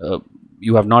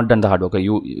 you have not done the hard work. Okay,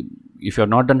 if you have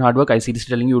not done hard work, I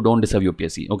seriously telling you, you don't deserve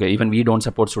UPSC. Okay, even we don't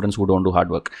support students who don't do hard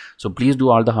work. So please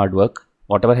do all the hard work.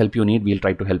 Whatever help you need, we'll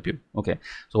try to help you. Okay,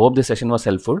 so hope this session was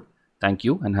helpful. Thank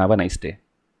you and have a nice day.